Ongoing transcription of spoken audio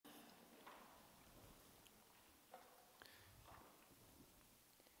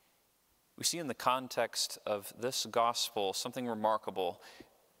We see in the context of this gospel something remarkable.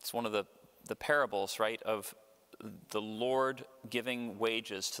 It's one of the parables, right, of the Lord giving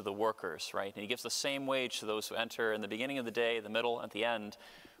wages to the workers, right? And he gives the same wage to those who enter in the beginning of the day, the middle, and the end,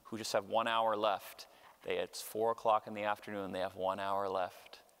 who just have 1 hour left. It's 4 o'clock in the afternoon, they have 1 hour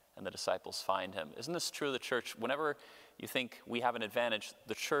left, and the disciples find him. Isn't this true of the church? Whenever you think we have an advantage,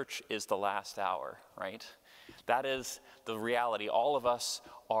 the church is the last hour, right? That is the reality. All of us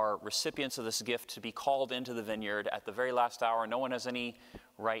are recipients of this gift to be called into the vineyard at the very last hour. No one has any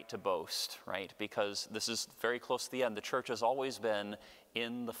right to boast, right? Because this is very close to the end. The church has always been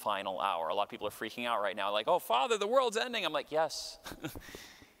in the final hour. A lot of people are freaking out right now, like, oh, Father, the world's ending. I'm like, yes.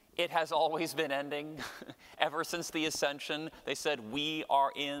 It has always been ending. Ever since the ascension, they said, we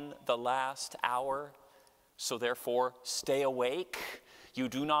are in the last hour. So therefore, stay awake. You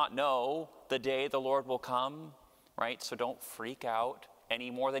do not know the day the Lord will come, right? So don't freak out any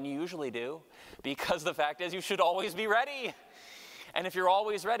more than you usually do, because the fact is you should always be ready. And if you're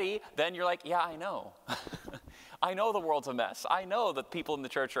always ready, then you're like, yeah, I know. I know the world's a mess. I know that people in the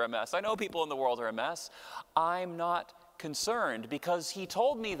church are a mess. I know people in the world are a mess. I'm not concerned because he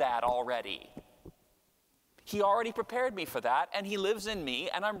told me that already. He already prepared me for that, and he lives in me,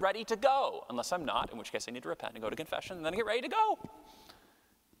 and I'm ready to go. Unless I'm not, in which case I need to repent and go to confession, and then get ready to go.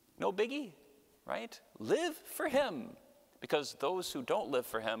 No biggie, right? Live for him, because those who don't live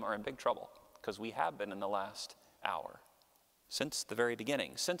for him are in big trouble, because we have been in the last hour. Since the very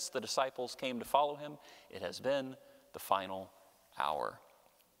beginning, since the disciples came to follow him, it has been the final hour.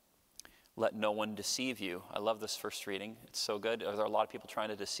 Let no one deceive you. I love this first reading. It's so good. Are there a lot of people trying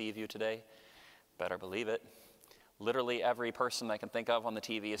to deceive you today? Better believe it. Literally every person I can think of on the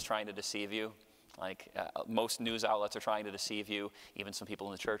TV is trying to deceive you. Like most news outlets are trying to deceive you. Even some people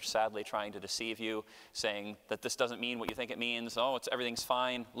in the church, sadly, trying to deceive you, saying that this doesn't mean what you think it means. Oh, everything's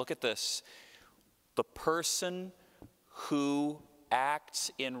fine. Look at this. The person who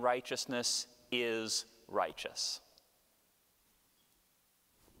acts in righteousness is righteous.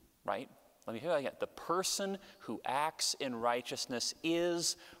 Right? Let me hear that again. The person who acts in righteousness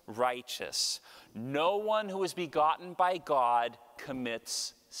is righteous. No one who is begotten by God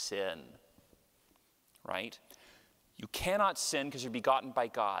commits sin. Right? You cannot sin because you're begotten by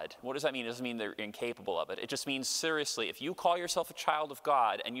God. What does that mean? It doesn't mean they're incapable of it. It just means, seriously, if you call yourself a child of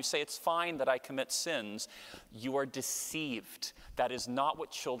God and you say it's fine that I commit sins, you are deceived. That is not what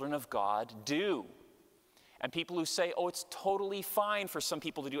children of God do. And people who say, oh, it's totally fine for some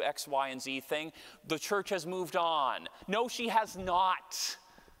people to do X, Y, and Z thing, the church has moved on. No, she has not.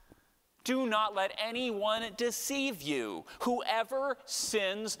 Do not let anyone deceive you. Whoever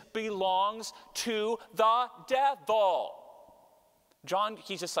sins belongs to the devil. John,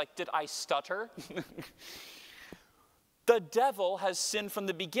 he's just like, did I stutter? The devil has sinned from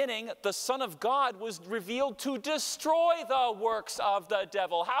the beginning. The Son of God was revealed to destroy the works of the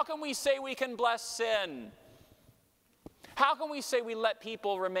devil. How can we say we can bless sin? How can we say we let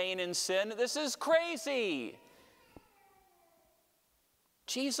people remain in sin? This is crazy.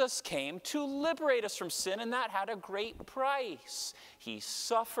 Jesus came to liberate us from sin, and that had a great price. He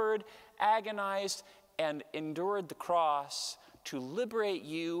suffered, agonized, and endured the cross to liberate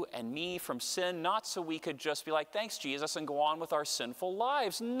you and me from sin, not so we could just be like, thanks, Jesus, and go on with our sinful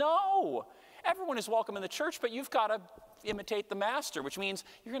lives. No! Everyone is welcome in the church, but you've got to imitate the master, which means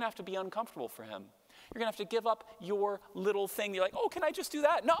you're going to have to be uncomfortable for him. You're going to have to give up your little thing. You're like, oh, can I just do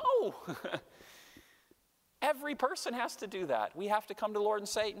that? No! Every person has to do that. We have to come to the Lord and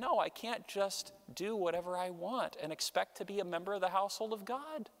say, no, I can't just do whatever I want and expect to be a member of the household of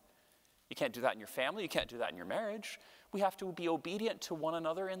God. You can't do that in your family. You can't do that in your marriage. We have to be obedient to one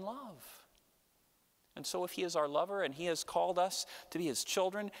another in love. And so if he is our lover and he has called us to be his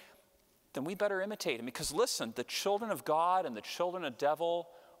children, then we better imitate him. Because listen, the children of God and the children of the devil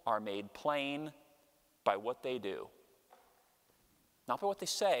are made plain by what they do. Not by what they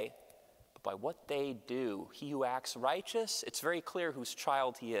say, by what they do. He who acts righteous, it's very clear whose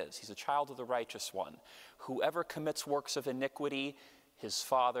child he is. He's a child of the righteous one. Whoever commits works of iniquity, his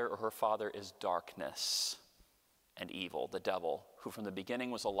father or her father is darkness and evil, the devil, who from the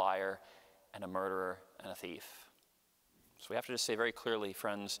beginning was a liar and a murderer and a thief. So we have to just say very clearly,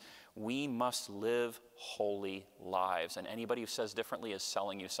 friends, we must live holy lives. And anybody who says differently is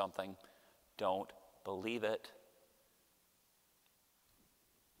selling you something. Don't believe it.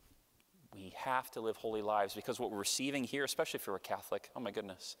 We have to live holy lives, because what we're receiving here, especially if you're a Catholic, oh my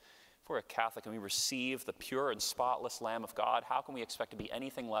goodness, if we're a Catholic and we receive the pure and spotless Lamb of God, how can we expect to be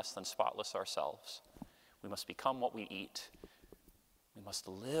anything less than spotless ourselves? We must become what we eat. We must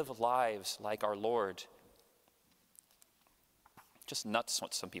live lives like our Lord. just nuts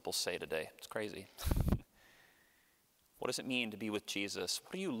what some people say today. It's crazy. What does it mean to be with Jesus?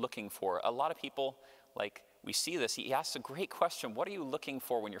 What are you looking for? A lot of people, like, we see this. He asks a great question. What are you looking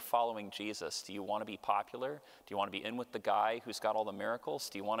for when you're following Jesus? Do you want to be popular? Do you want to be in with the guy who's got all the miracles?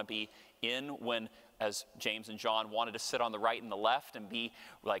 Do you want to be in when, as James and John wanted to sit on the right and the left and be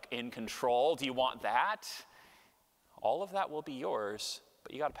like in control? Do you want that? All of that will be yours,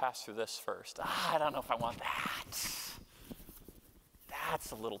 but you got to pass through this first. I don't know if I want that.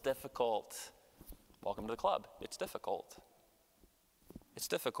 That's a little difficult. Welcome to the club. It's difficult. It's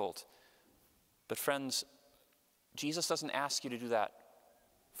difficult. But friends, Jesus doesn't ask you to do that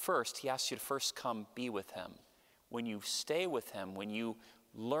first. He asks you to first come be with him. When you stay with him, when you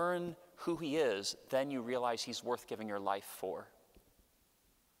learn who he is, then you realize he's worth giving your life for.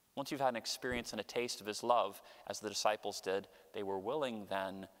 Once you've had an experience and a taste of his love, as the disciples did, they were willing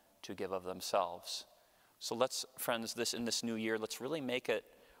then to give of themselves. So let's, friends, in this new year, let's really make it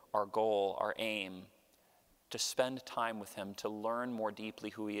our goal, our aim, to spend time with him, to learn more deeply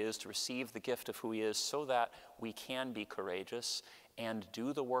who he is, to receive the gift of who he is, so that we can be courageous and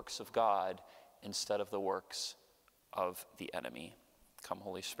do the works of God instead of the works of the enemy. Come,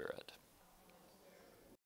 Holy Spirit.